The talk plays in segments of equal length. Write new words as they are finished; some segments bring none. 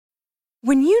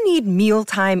When you need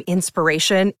mealtime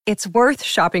inspiration, it's worth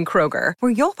shopping Kroger,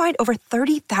 where you'll find over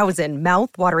 30,000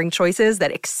 mouth-watering choices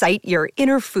that excite your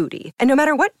inner foodie. And no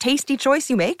matter what tasty choice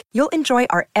you make, you'll enjoy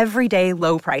our everyday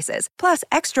low prices, plus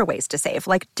extra ways to save,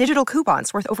 like digital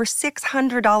coupons worth over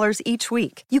 $600 each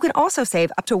week. You can also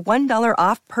save up to $1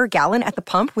 off per gallon at the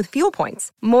pump with fuel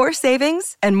points. More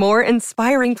savings and more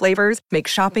inspiring flavors make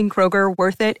shopping Kroger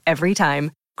worth it every time.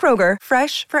 Kroger,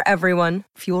 fresh for everyone.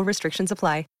 Fuel restrictions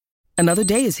apply. Another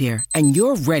day is here, and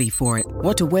you're ready for it.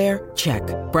 What to wear? Check.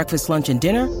 Breakfast, lunch, and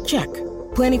dinner? Check.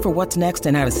 Planning for what's next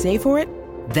and how to save for it?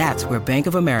 That's where Bank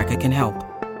of America can help.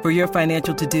 For your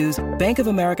financial to-dos, Bank of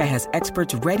America has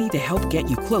experts ready to help get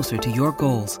you closer to your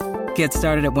goals. Get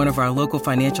started at one of our local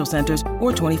financial centers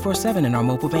or 24/7 in our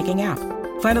mobile banking app.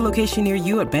 Find a location near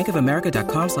you at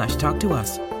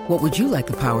bankofamerica.com/talktous. What would you like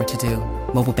the power to do?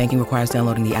 Mobile banking requires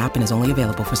downloading the app and is only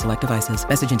available for select devices.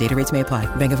 Message and data rates may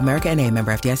apply. Bank of America N.A.,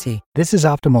 member FDIC. This is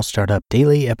Optimal Startup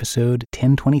Daily, episode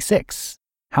 1026,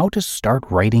 How to Start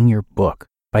Writing Your Book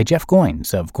by Jeff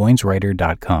Goins of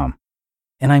goinswriter.com.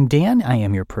 And I'm Dan, I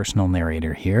am your personal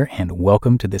narrator here, and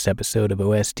welcome to this episode of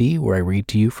OSD, where I read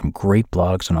to you from great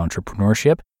blogs on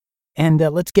entrepreneurship. And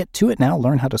let's get to it now,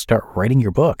 learn how to start writing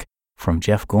your book from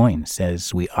Jeff Goins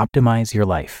as we optimize your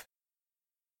life.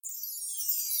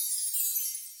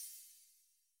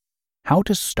 How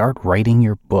to Start Writing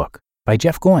Your Book by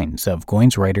Jeff Goins of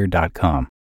goinswriter.com.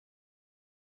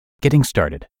 Getting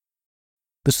started.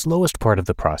 The slowest part of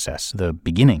the process, the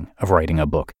beginning of writing a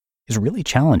book, is really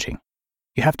challenging.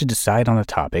 You have to decide on a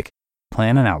topic,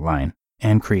 plan an outline,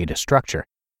 and create a structure.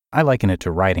 I liken it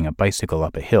to riding a bicycle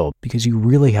up a hill because you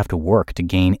really have to work to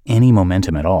gain any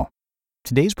momentum at all.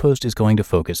 Today's post is going to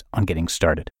focus on getting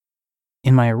started.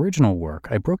 In my original work,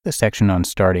 I broke the section on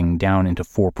starting down into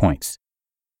 4 points.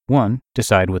 1.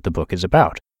 Decide what the book is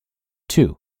about.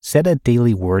 2. Set a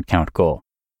daily word count goal.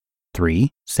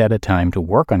 3. Set a time to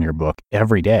work on your book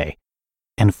every day.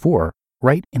 And 4.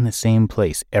 Write in the same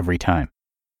place every time.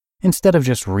 Instead of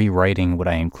just rewriting what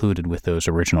I included with those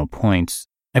original points,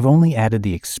 I've only added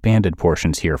the expanded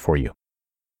portions here for you.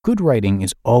 Good writing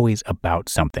is always about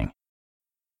something.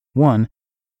 1.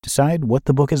 Decide what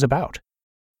the book is about.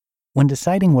 When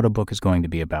deciding what a book is going to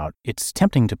be about, it's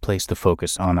tempting to place the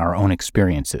focus on our own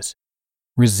experiences.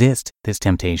 Resist this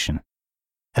temptation.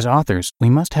 As authors, we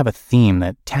must have a theme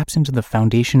that taps into the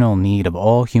foundational need of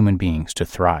all human beings to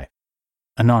thrive.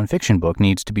 A nonfiction book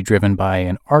needs to be driven by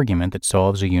an argument that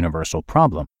solves a universal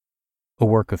problem. A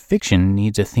work of fiction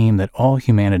needs a theme that all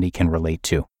humanity can relate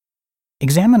to.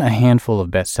 Examine a handful of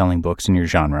best-selling books in your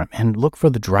genre and look for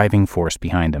the driving force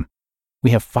behind them.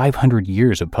 We have 500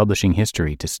 years of publishing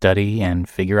history to study and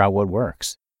figure out what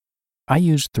works. I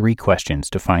use 3 questions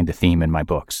to find the theme in my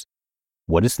books.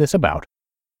 What is this about?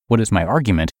 What is my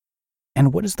argument?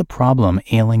 And what is the problem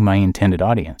ailing my intended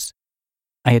audience?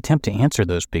 I attempt to answer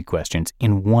those big questions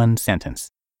in 1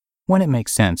 sentence. When it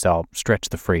makes sense, I'll stretch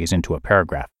the phrase into a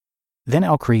paragraph. Then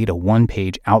I'll create a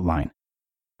 1-page outline.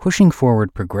 Pushing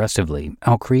forward progressively,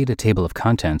 I'll create a table of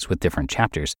contents with different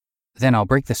chapters. Then I'll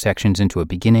break the sections into a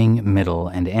beginning, middle,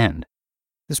 and end.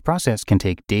 This process can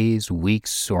take days,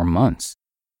 weeks, or months.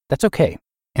 That's okay,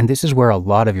 and this is where a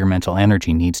lot of your mental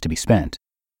energy needs to be spent.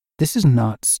 This is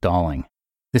not stalling.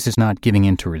 This is not giving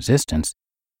in to resistance.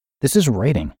 This is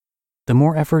writing. The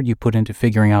more effort you put into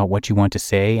figuring out what you want to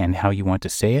say and how you want to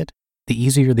say it, the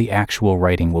easier the actual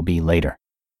writing will be later.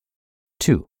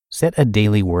 2. Set a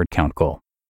daily word count goal.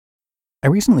 I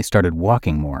recently started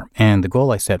walking more, and the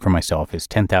goal I set for myself is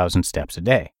 10,000 steps a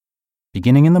day.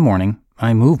 Beginning in the morning,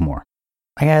 I move more.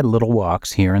 I add little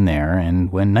walks here and there,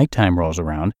 and when nighttime rolls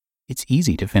around, it's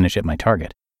easy to finish at my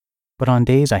target. But on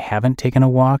days I haven't taken a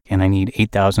walk and I need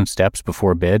 8,000 steps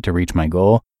before bed to reach my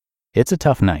goal, it's a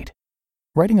tough night.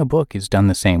 Writing a book is done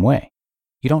the same way.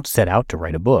 You don't set out to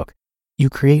write a book.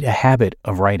 You create a habit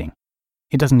of writing.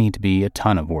 It doesn't need to be a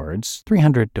ton of words.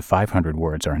 300 to 500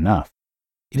 words are enough.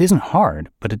 It isn't hard,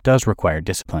 but it does require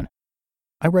discipline.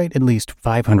 I write at least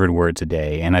 500 words a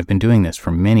day, and I've been doing this for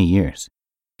many years.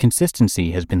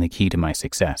 Consistency has been the key to my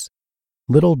success.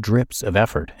 Little drips of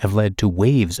effort have led to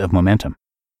waves of momentum.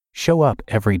 Show up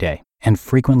every day and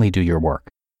frequently do your work.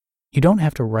 You don't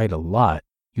have to write a lot,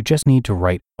 you just need to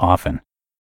write often.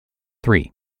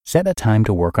 3. Set a time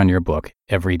to work on your book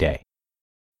every day.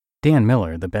 Dan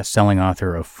Miller, the best-selling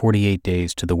author of 48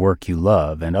 Days to the Work You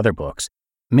Love and other books,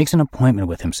 makes an appointment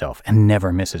with himself and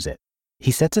never misses it.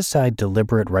 He sets aside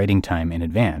deliberate writing time in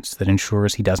advance that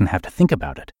ensures he doesn't have to think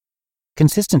about it.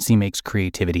 Consistency makes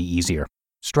creativity easier.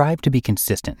 Strive to be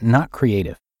consistent, not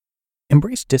creative.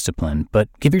 Embrace discipline, but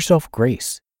give yourself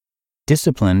grace.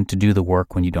 Discipline to do the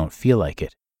work when you don't feel like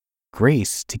it.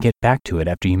 grace to get back to it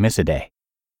after you miss a day.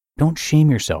 Don't shame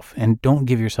yourself and don't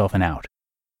give yourself an out.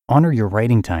 Honor your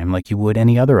writing time like you would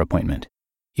any other appointment.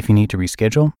 If you need to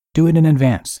reschedule, do it in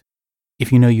advance.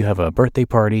 If you know you have a birthday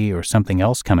party or something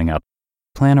else coming up,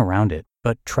 plan around it,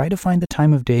 but try to find the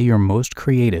time of day you're most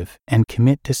creative and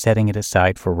commit to setting it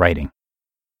aside for writing.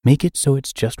 Make it so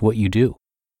it's just what you do.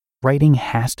 Writing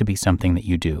has to be something that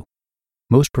you do.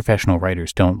 Most professional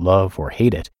writers don't love or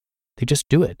hate it. They just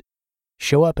do it.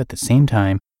 Show up at the same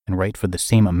time and write for the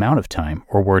same amount of time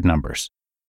or word numbers.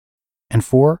 And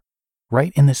 4,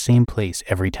 write in the same place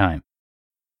every time.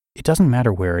 It doesn't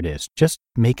matter where it is, just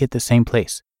make it the same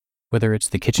place. Whether it's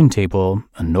the kitchen table,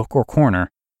 a nook or corner,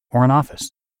 or an office.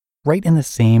 Write in the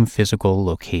same physical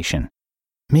location.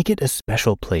 Make it a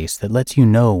special place that lets you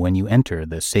know when you enter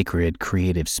the sacred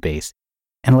creative space,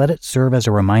 and let it serve as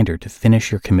a reminder to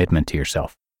finish your commitment to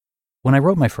yourself. When I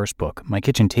wrote my first book, my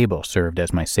kitchen table served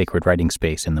as my sacred writing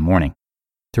space in the morning.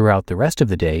 Throughout the rest of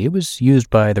the day, it was used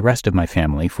by the rest of my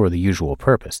family for the usual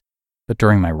purpose, but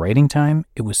during my writing time,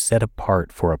 it was set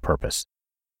apart for a purpose.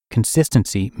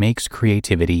 Consistency makes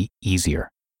creativity easier.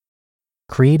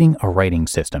 Creating a writing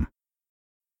system.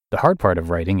 The hard part of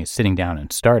writing is sitting down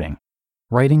and starting.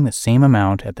 Writing the same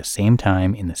amount at the same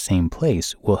time in the same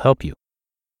place will help you.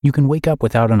 You can wake up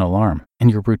without an alarm, and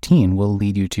your routine will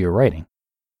lead you to your writing.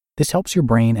 This helps your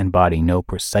brain and body know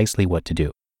precisely what to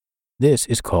do. This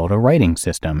is called a writing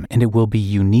system, and it will be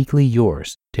uniquely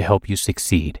yours to help you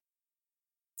succeed.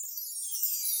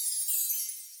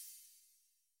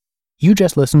 You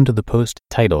just listened to the post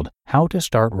titled, How to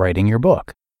Start Writing Your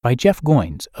Book by Jeff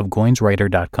Goins of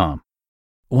Goinswriter.com.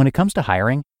 When it comes to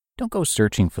hiring, don't go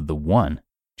searching for the one.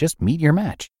 Just meet your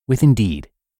match with Indeed.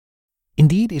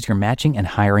 Indeed is your matching and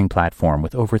hiring platform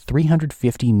with over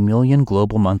 350 million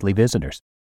global monthly visitors,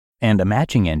 and a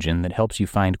matching engine that helps you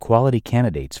find quality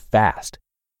candidates fast.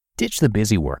 Ditch the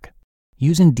busy work.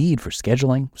 Use Indeed for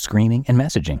scheduling, screening, and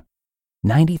messaging.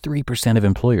 93% of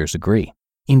employers agree.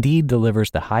 Indeed delivers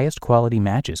the highest quality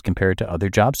matches compared to other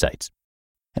job sites.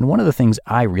 And one of the things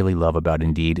I really love about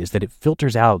Indeed is that it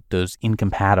filters out those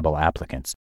incompatible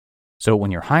applicants. So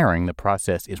when you're hiring, the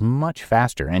process is much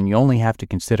faster and you only have to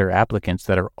consider applicants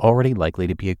that are already likely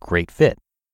to be a great fit.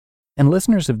 And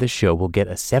listeners of this show will get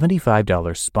a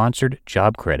 $75 sponsored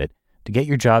job credit to get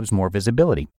your jobs more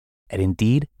visibility at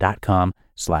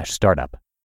Indeed.com/startup.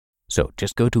 So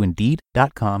just go to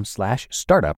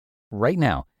Indeed.com/startup right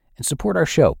now and support our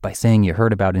show by saying you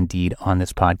heard about Indeed on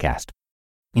this podcast.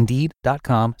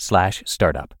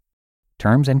 Indeed.com/startup.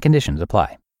 Terms and conditions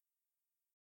apply.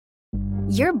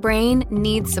 Your brain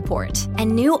needs support,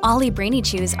 and new Ollie Brainy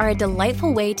Chews are a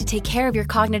delightful way to take care of your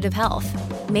cognitive health.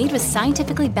 Made with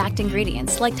scientifically backed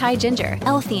ingredients like Thai ginger,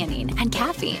 L-theanine, and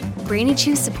caffeine, Brainy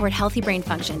Chews support healthy brain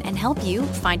function and help you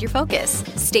find your focus,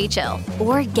 stay chill,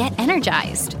 or get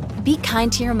energized. Be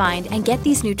kind to your mind and get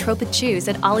these nootropic chews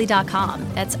at ollie.com.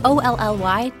 That's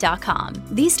OLLY.com.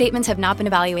 These statements have not been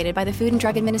evaluated by the Food and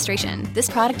Drug Administration. This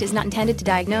product is not intended to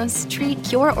diagnose, treat,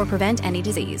 cure, or prevent any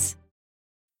disease.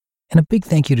 And a big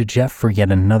thank you to Jeff for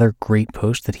yet another great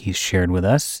post that he's shared with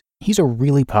us. He's a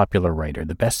really popular writer,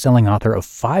 the best-selling author of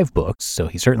 5 books, so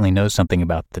he certainly knows something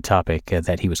about the topic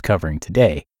that he was covering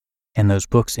today. And those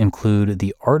books include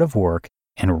The Art of Work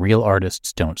and Real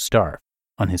Artists Don't Starve.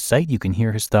 On his site, you can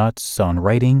hear his thoughts on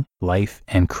writing, life,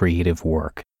 and creative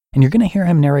work. And you're going to hear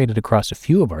him narrated across a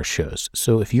few of our shows.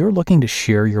 So if you're looking to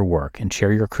share your work and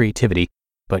share your creativity,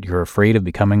 but you're afraid of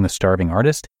becoming the starving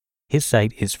artist, his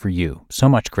site is for you. So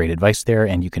much great advice there,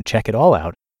 and you can check it all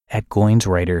out at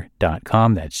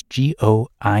Goinswriter.com. That's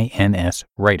Goins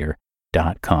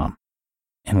writer.com.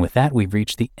 And with that, we've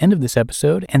reached the end of this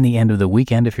episode and the end of the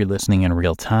weekend if you're listening in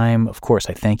real time. Of course,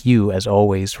 I thank you, as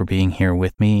always, for being here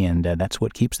with me, and that's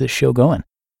what keeps this show going.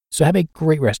 So have a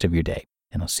great rest of your day,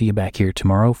 and I'll see you back here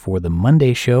tomorrow for the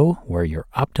Monday show where your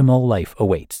optimal life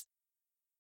awaits.